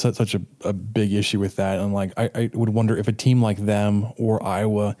Ten would have such a big issue with that, and like I would wonder if a team like them or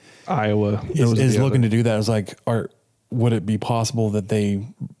Iowa is looking to do that. It's like, would it be possible that they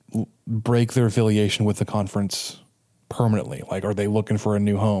break their affiliation with the conference permanently? Like, are they looking for a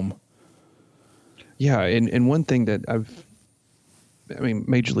new home? Yeah, and one thing that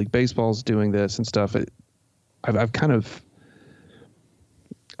Major League Baseball's doing this and stuff. I've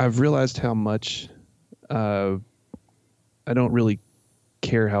realized how much I don't really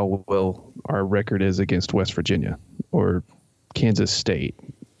care how well our record is against West Virginia or Kansas State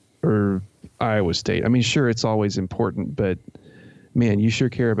or Iowa State. I mean, sure, it's always important, but man, you sure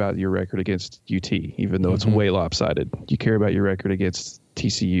care about your record against UT, even though it's way lopsided. You care about your record against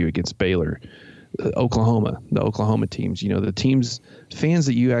TCU, against Baylor. The Oklahoma teams, the fans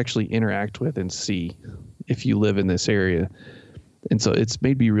that you actually interact with and see if you live in this area. And so it's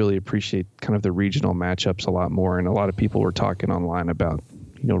made me really appreciate kind of the regional matchups a lot more. And a lot of people were talking online about,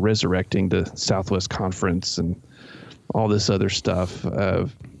 resurrecting the Southwest Conference and all this other stuff, or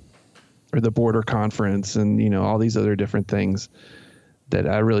the Border Conference and, all these other different things that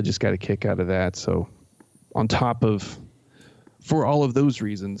I really just got a kick out of that. So on top of, for all of those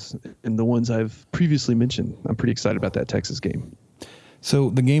reasons and the ones I've previously mentioned, I'm pretty excited about that Texas game.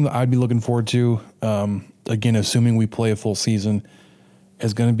 So the game that I'd be looking forward to, again, assuming we play a full season,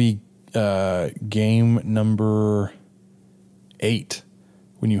 is going to be game number 8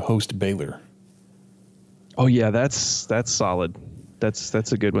 when you host Baylor. Oh yeah, that's solid.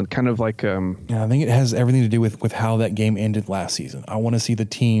 That's a good one. Kind of like I think it has everything to do with how that game ended last season. I want to see the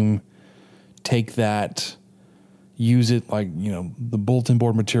team take that, use it like, the bulletin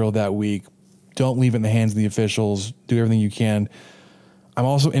board material that week. Don't leave it in the hands of the officials. Do everything you can. I'm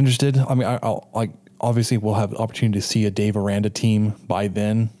also interested. I mean, I'll obviously we'll have the opportunity to see a Dave Aranda team by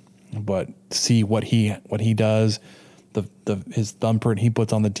then. but see what he does, his thumbprint he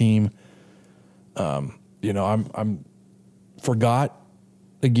puts on the team. I'm forgot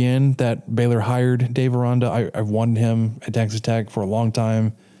again that Baylor hired Dave Aranda. I've wanted him at Texas Tech for a long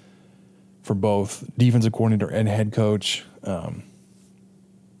time for both defensive coordinator and head coach.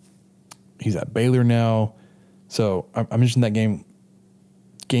 He's at Baylor now. So I'm interested in that game.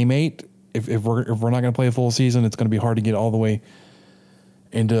 Game 8, if we're not going to play a full season, it's going to be hard to get all the way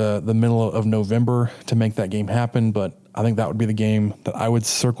into the middle of November to make that game happen. But I think that would be the game that I would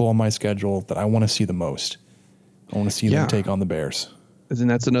circle on my schedule that I want to see the most. I want to see them take on the Bears. And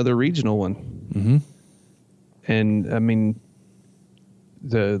that's another regional one. Mm-hmm. And I mean,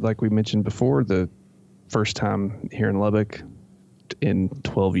 like we mentioned before, the first time here in Lubbock in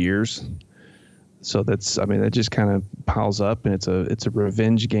 12 years. So that just kind of piles up, and it's a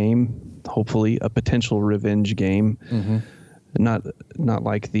revenge game. Hopefully, a potential revenge game. Mm-hmm. Not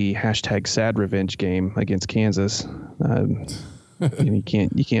like the #sad revenge game against Kansas. You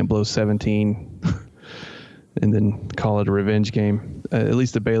can't blow 17 and then call it a revenge game. At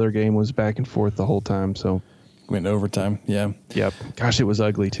least the Baylor game was back and forth the whole time. So went overtime. Yeah. Yep. Gosh, it was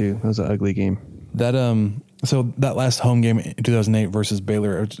ugly too. It was an ugly game. So that last home game in 2008 versus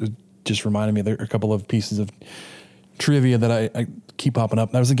Baylor it just reminded me. There are a couple of pieces of trivia that I keep popping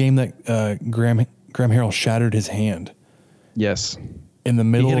up. That was a game that Graham Harrell shattered his hand. Yes. In the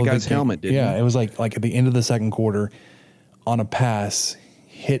middle he hit of a guy's helmet, didn't he? It was like at the end of the second quarter on a pass,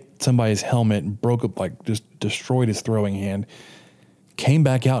 hit somebody's helmet and broke up, just destroyed his throwing hand. Came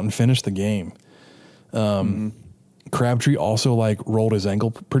back out and finished the game. Crabtree also rolled his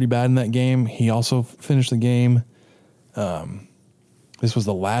ankle pretty bad in that game. He also finished the game. This was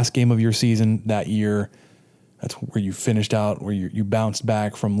the last game of your season that year. That's where you finished out, where you bounced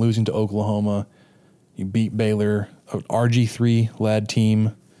back from losing to Oklahoma. You beat Baylor, an RG3 led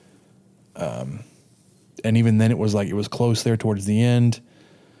team. And even then it was close there towards the end.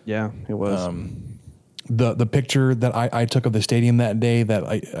 Yeah, it was. The picture that I took of the stadium that day that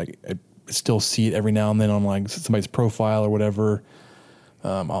I still see it every now and then on somebody's profile or whatever.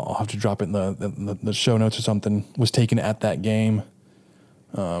 I'll have to drop it in the show notes or something, was taken at that game.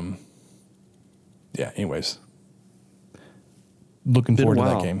 Anyways. Looking forward to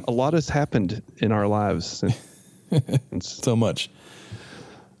that game. A lot has happened in our lives. So much.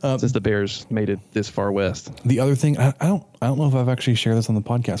 Since the Bears made it this far west. The other thing, I don't know if I've actually shared this on the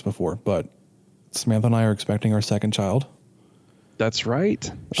podcast before, but Samantha and I are expecting our second child. That's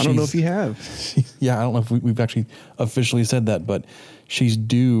right. I don't know if you have. I don't know if we've actually officially said that, but she's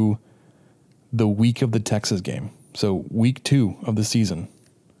due the week of the Texas game. So week 2 of the season.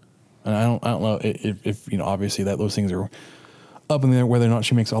 And I don't know if obviously that those things are up in the air whether or not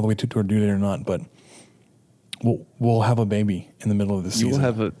she makes all the way to her due date or not, but we'll have a baby in the middle of the season. You will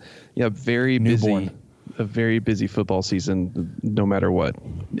have a very busy football season, no matter what,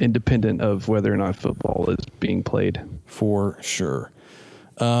 independent of whether or not football is being played. For sure.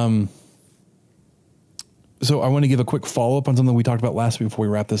 So I want to give a quick follow-up on something we talked about last week before we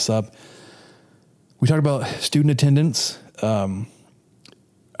wrap this up. We talked about student attendance.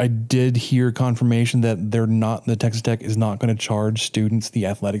 I did hear confirmation that the Texas Tech is not going to charge students the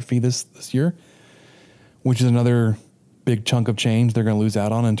athletic fee this year, which is another big chunk of change they're going to lose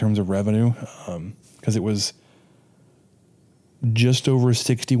out on in terms of revenue, because it was just over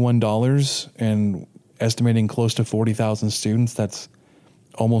 $61 and estimating close to 40,000 students. That's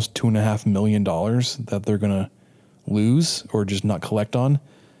almost $2.5 million that they're going to lose or just not collect on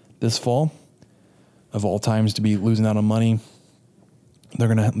this fall. Of all times to be losing out on money,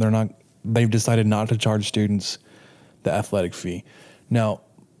 they've decided not to charge students the athletic fee. Now,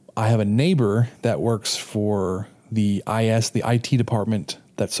 I have a neighbor that works for the IT department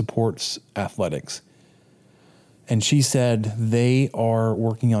that supports athletics. And she said they are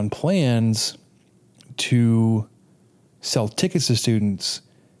working on plans to sell tickets to students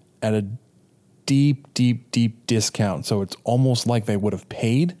at a deep, deep, deep discount. So it's almost like they would have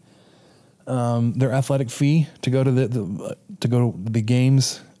paid their athletic fee to go to the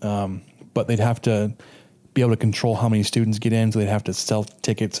games, but they'd have to be able to control how many students get in, so they'd have to sell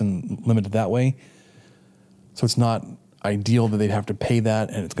tickets and limit it that way. So it's not ideal that they'd have to pay that,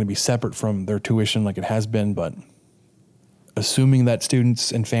 and it's going to be separate from their tuition like it has been. But assuming that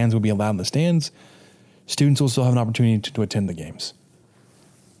students and fans will be allowed in the stands, students will still have an opportunity to attend the games.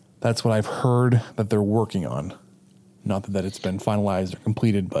 That's what I've heard that they're working on. Not that it's been finalized or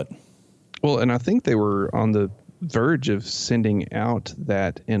completed, but... Well, and I think they were on the verge of sending out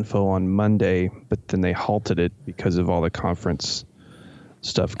that info on Monday, but then they halted it because of all the conference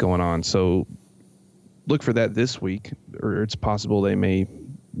stuff going on. So look for that this week, or it's possible they may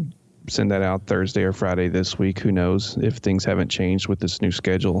send that out Thursday or Friday this week. Who knows if things haven't changed with this new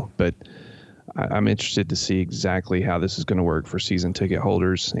schedule, but I'm interested to see exactly how this is going to work for season ticket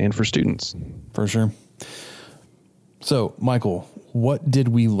holders and for students. For sure. So, Michael, what did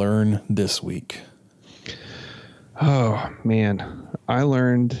we learn this week? Oh, man. I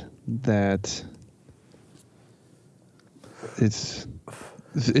learned that it's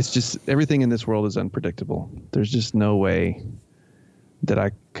just everything in this world is unpredictable. There's just no way that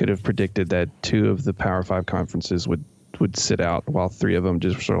I could have predicted that 2 of the Power 5 conferences would sit out while 3 of them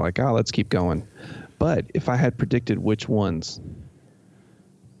just sort of like, let's keep going. But if I had predicted which ones,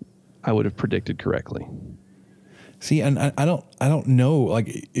 I would have predicted correctly. See, and I don't know,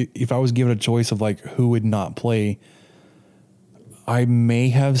 like, if I was given a choice of like who would not play, I may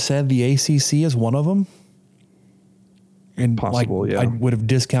have said the ACC is one of them. And possible, like, yeah. I would have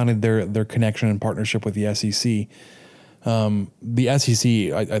discounted their connection and partnership with the SEC. The SEC,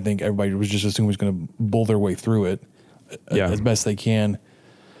 I think everybody was just assuming was going to bull their way through it as best they can.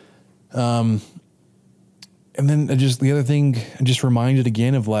 And then just the other thing, just reminded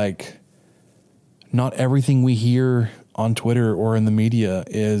again of like, not everything we hear on Twitter or in the media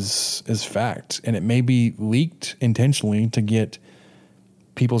is fact, and it may be leaked intentionally to get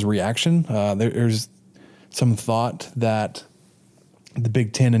people's reaction. There's some thought that the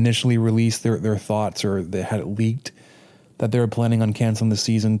Big Ten initially released their thoughts, or they had it leaked, that they were planning on canceling the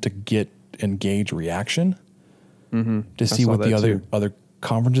season to get and gauge reaction, to see what the other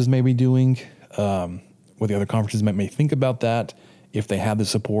conferences may be doing, what the other conferences may think about that, if they have the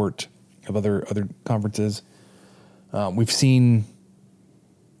support of other conferences. We've seen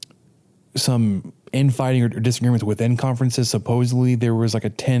some infighting or disagreements within conferences. Supposedly there was like a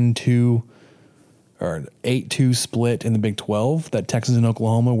 10-2 or an 8-2 split in the Big 12 that Texas and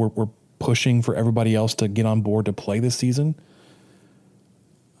Oklahoma were pushing for everybody else to get on board to play this season.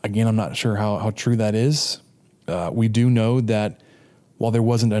 Again, I'm not sure how true that is. We do know that while there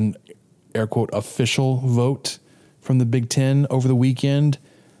wasn't an air quote official vote from the Big Ten over the weekend,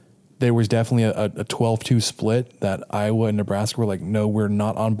 there was definitely a 12-2 split that Iowa and Nebraska were like, no, we're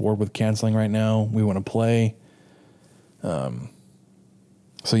not on board with canceling right now. We want to play.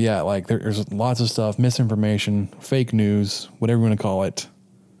 So yeah, like there's lots of stuff, misinformation, fake news, whatever you want to call it.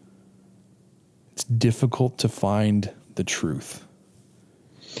 It's difficult to find the truth.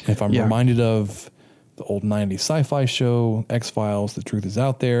 If I'm reminded of the old 90s sci-fi show, X-Files, The Truth Is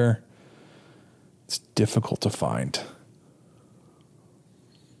Out There, it's difficult to find.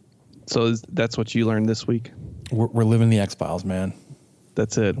 So that's what you learned this week? We're living the X-Files, man.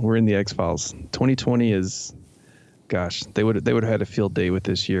 That's it. We're in the X-Files. 2020 is, gosh, they would have had a field day with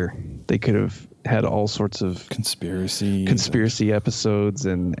this year. They could have had all sorts of conspiracy episodes,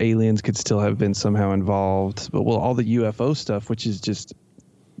 and aliens could still have been somehow involved. But all the UFO stuff, which is just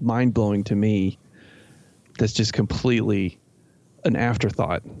mind-blowing to me, that's just completely an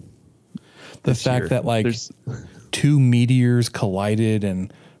afterthought. The fact that like 2 meteors collided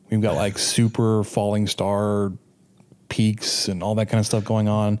and we've got like super falling star peaks and all that kind of stuff going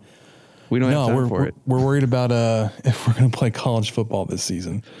on. We don't have time for it. We're worried about if we're going to play college football this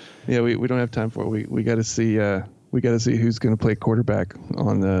season. Yeah, we don't have time for it. We got to see who's going to play quarterback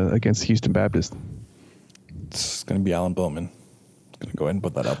on against Houston Baptist. It's going to be Alan Bowman. I'm going to go ahead and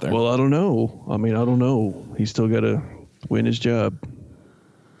put that out there. Well, I don't know. I don't know. He's still got to win his job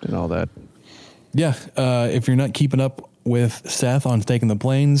and all that. Yeah, if you're not keeping up with Seth on Staking the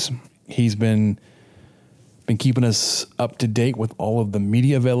Plains, he's been keeping us up to date with all of the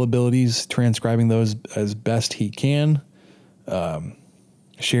media availabilities, transcribing those as best he can,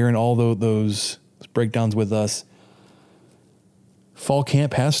 sharing all those breakdowns with us. Fall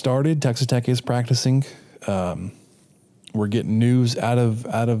camp has started. Texas Tech is practicing. We're getting news out of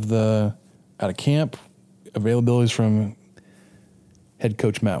camp, availabilities from head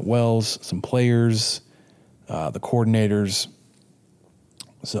coach Matt Wells, some players, the coordinators.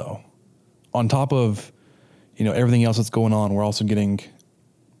 So on top of, everything else that's going on, we're also getting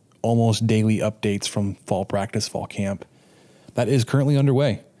almost daily updates from fall practice, fall camp. That is currently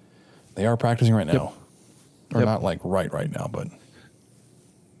underway. They are practicing right now. Or not like right now, but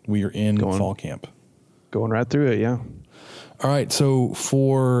we are in fall camp. Going right through it, yeah. All right, so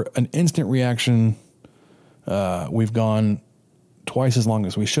for an instant reaction, we've gone twice as long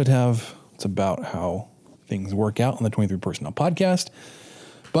as we should have. It's about how things work out on the 23 Personnel Podcast.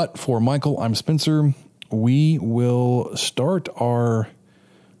 But for Michael, I'm Spencer. We will start our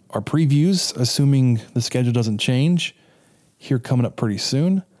previews, assuming the schedule doesn't change, here coming up pretty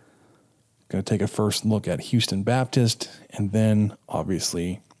soon. Going to take a first look at Houston Baptist, and then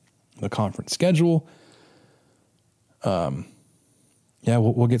obviously the conference schedule. yeah,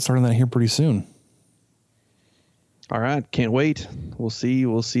 we'll get started on that here pretty soon. All right. Can't wait. We'll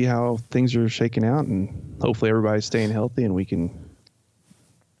see how things are shaking out, and hopefully everybody's staying healthy and we can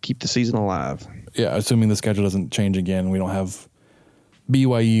keep the season alive. Yeah, assuming the schedule doesn't change again. We don't have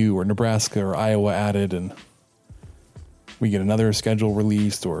BYU or Nebraska or Iowa added, and we get another schedule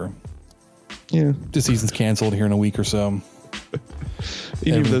released, or the season's canceled here in a week or so.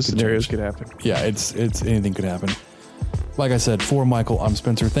 Any of those scenarios could happen. Yeah, it's anything could happen. Like I said, for Michael, I'm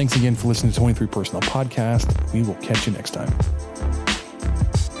Spencer. Thanks again for listening to 23 Personnel Podcast. We will catch you next time.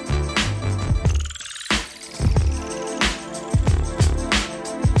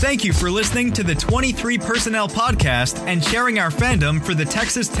 Thank you for listening to the 23 Personnel Podcast and sharing our fandom for the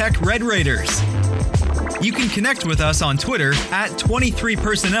Texas Tech Red Raiders. You can connect with us on Twitter at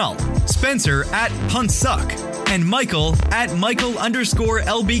 23personnel, Spencer at PuntSuck, and Michael at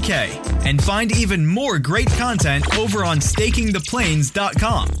Michael_LBK, and find even more great content over on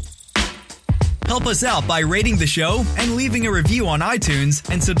StakingThePlains.com. Help us out by rating the show and leaving a review on iTunes,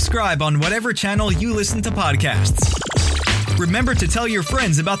 and subscribe on whatever channel you listen to podcasts. Remember to tell your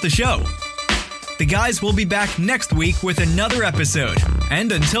friends about the show. The guys will be back next week with another episode.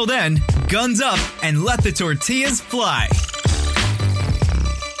 And until then, guns up and let the tortillas fly.